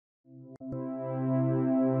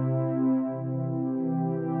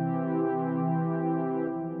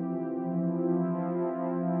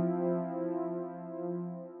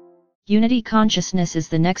Unity consciousness is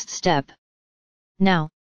the next step. Now,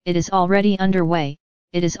 it is already underway,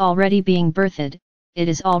 it is already being birthed, it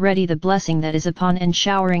is already the blessing that is upon and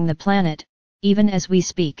showering the planet, even as we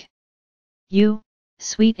speak. You,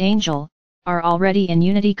 sweet angel, are already in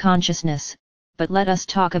unity consciousness, but let us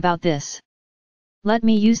talk about this. Let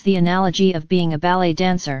me use the analogy of being a ballet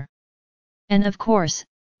dancer. And of course,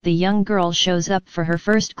 the young girl shows up for her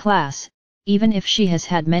first class, even if she has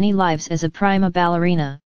had many lives as a prima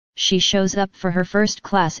ballerina, she shows up for her first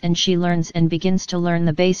class and she learns and begins to learn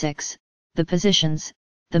the basics, the positions,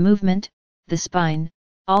 the movement, the spine,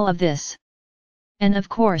 all of this. And of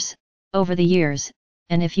course, over the years,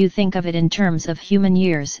 and if you think of it in terms of human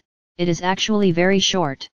years, it is actually very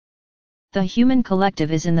short. The human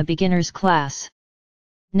collective is in the beginner's class.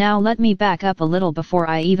 Now let me back up a little before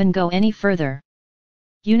I even go any further.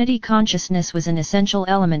 Unity consciousness was an essential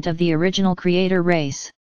element of the original creator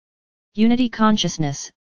race. Unity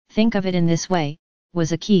consciousness, think of it in this way,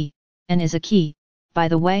 was a key, and is a key, by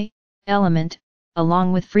the way, element,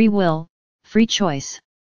 along with free will, free choice.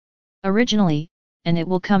 Originally, and it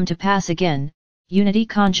will come to pass again, unity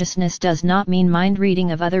consciousness does not mean mind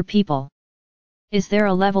reading of other people. Is there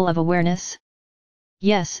a level of awareness?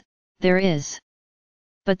 Yes, there is.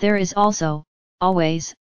 But there is also,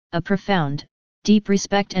 always, a profound, deep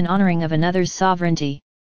respect and honoring of another's sovereignty.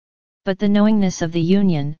 But the knowingness of the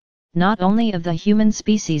union, not only of the human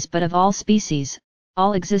species but of all species,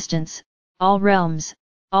 all existence, all realms,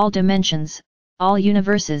 all dimensions, all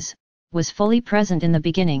universes, was fully present in the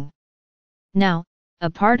beginning. Now, a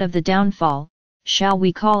part of the downfall, shall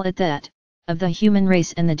we call it that, of the human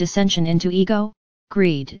race and the descension into ego,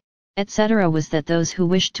 greed, etc. was that those who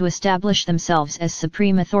wished to establish themselves as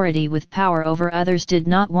supreme authority with power over others did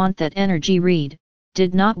not want that energy read,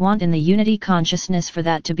 did not want in the unity consciousness for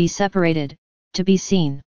that to be separated, to be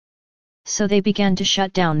seen. So they began to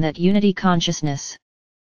shut down that unity consciousness.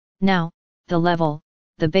 Now,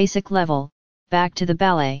 the basic level, back to the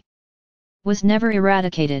ballet, was never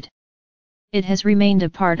eradicated. It has remained a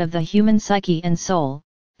part of the human psyche and soul,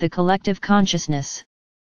 the collective consciousness.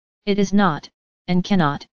 It is not, and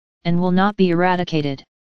cannot, and will not be eradicated.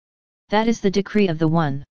 That is the decree of the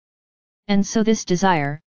One. And so this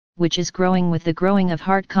desire, which is growing with the growing of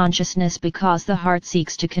heart consciousness because the heart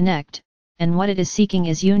seeks to connect, and what it is seeking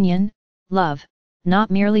is union, love, not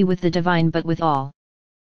merely with the divine but with all.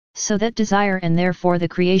 So that desire and therefore the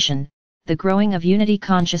creation, the growing of unity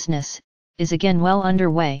consciousness, is again well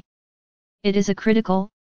underway. It is a critical,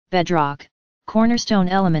 bedrock, cornerstone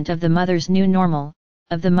element of the Mother's new normal,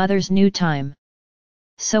 of the Mother's new time.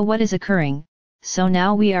 So what is occurring? So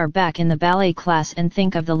now we are back in the ballet class and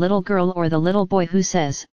think of the little girl or the little boy who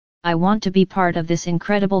says, I want to be part of this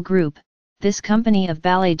incredible group, this company of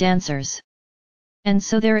ballet dancers. And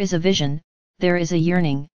so there is a vision, there is a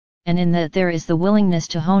yearning, and in that there is the willingness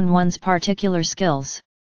to hone one's particular skills.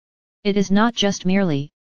 It is not just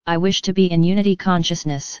merely, I wish to be in unity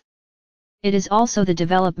consciousness. It is also the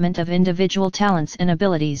development of individual talents and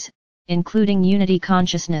abilities, including unity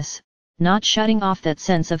consciousness, not shutting off that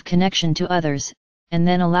sense of connection to others, and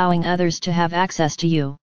then allowing others to have access to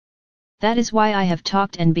you. That is why I have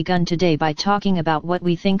talked and begun today by talking about what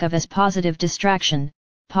we think of as positive distraction,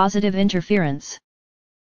 positive interference.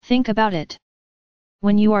 Think about it.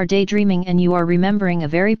 When you are daydreaming and you are remembering a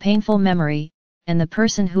very painful memory, and the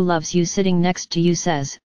person who loves you sitting next to you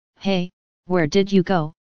says, Hey, where did you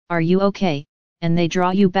go, are you okay, and they draw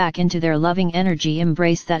you back into their loving energy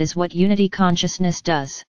embrace, that is what unity consciousness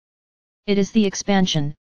does. It is the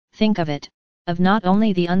expansion, think of it, of not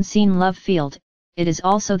only the unseen love field, it is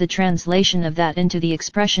also the translation of that into the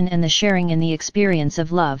expression and the sharing in the experience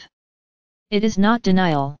of love. It is not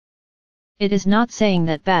denial. It is not saying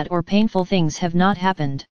that bad or painful things have not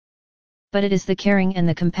happened. But it is the caring and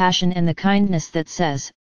the compassion and the kindness that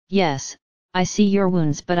says, yes, I see your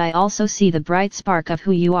wounds but I also see the bright spark of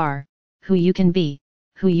who you are, who you can be,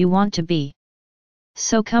 who you want to be.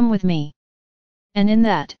 So come with me. And in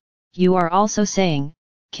that, you are also saying,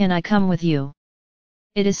 can I come with you?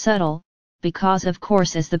 It is subtle, because of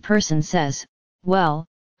course as the person says, well,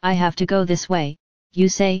 I have to go this way, you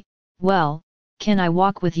say, well, can I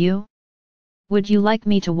walk with you? Would you like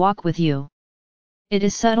me to walk with you? It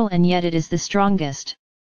is subtle and yet it is the strongest.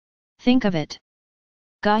 Think of it.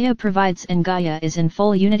 Gaia provides and Gaia is in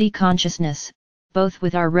full unity consciousness, both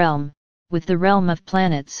with our realm, with the realm of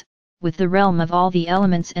planets, with the realm of all the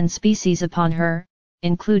elements and species upon her,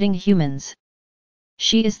 including humans.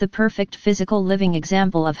 She is the perfect physical living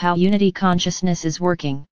example of how unity consciousness is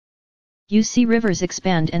working. You see rivers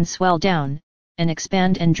expand and swell down, and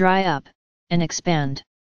expand and dry up, and expand.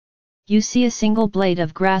 You see a single blade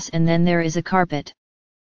of grass and then there is a carpet.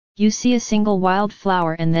 You see a single wild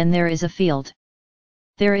flower and then there is a field.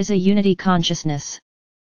 There is a unity consciousness.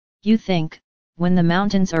 You think, when the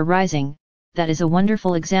mountains are rising, that is a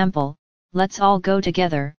wonderful example, let's all go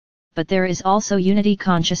together, but there is also unity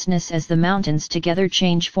consciousness as the mountains together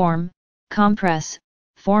change form, compress,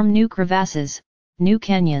 form new crevasses, new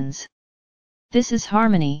canyons. This is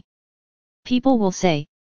harmony. People will say,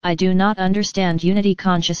 I do not understand unity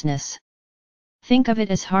consciousness. Think of it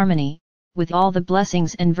as harmony, with all the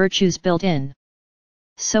blessings and virtues built in.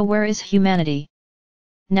 So where is humanity?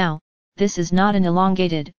 Now, this is not an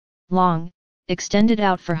elongated, long, extended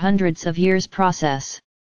out for hundreds of years process.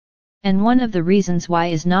 And one of the reasons why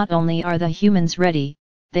is not only are the humans ready,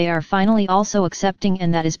 they are finally also accepting,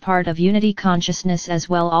 and that is part of unity consciousness as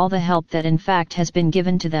well, all the help that in fact has been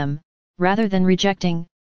given to them, rather than rejecting,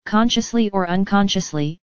 consciously or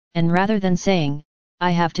unconsciously, and rather than saying,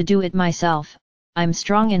 I have to do it myself, I'm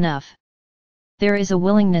strong enough. There is a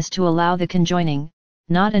willingness to allow the conjoining,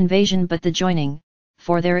 not invasion but the joining,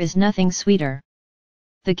 for there is nothing sweeter.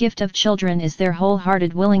 The gift of children is their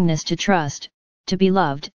wholehearted willingness to trust, to be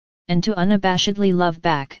loved, and to unabashedly love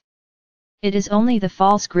back. It is only the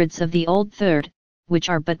false grids of the old third, which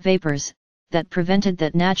are but vapors, that prevented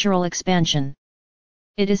that natural expansion.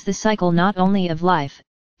 It is the cycle not only of life,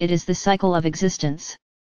 it is the cycle of existence.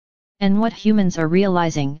 And what humans are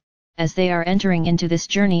realizing, as they are entering into this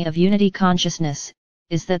journey of unity consciousness,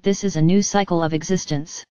 is that this is a new cycle of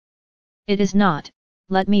existence. It is not,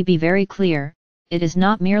 let me be very clear, it is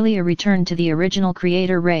not merely a return to the original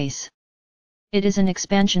creator race. It is an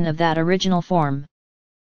expansion of that original form.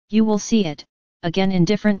 You will see it, again in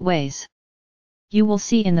different ways. You will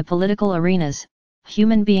see in the political arenas,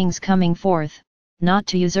 human beings coming forth, not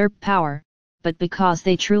to usurp power, but because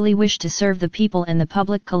they truly wish to serve the people and the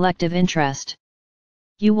public collective interest.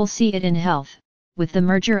 You will see it in health, with the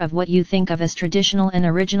merger of what you think of as traditional and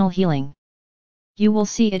original healing. You will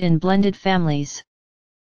see it in blended families.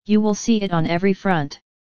 You will see it on every front.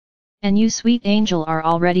 And you, sweet angel, are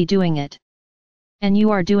already doing it. And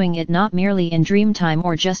you are doing it not merely in dream time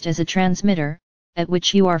or just as a transmitter, at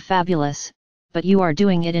which you are fabulous, but you are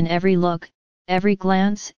doing it in every look, every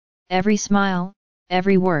glance, every smile,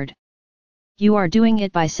 every word. You are doing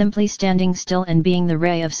it by simply standing still and being the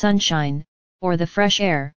ray of sunshine, or the fresh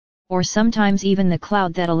air, or sometimes even the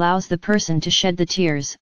cloud that allows the person to shed the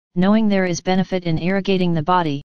tears, knowing there is benefit in irrigating the body.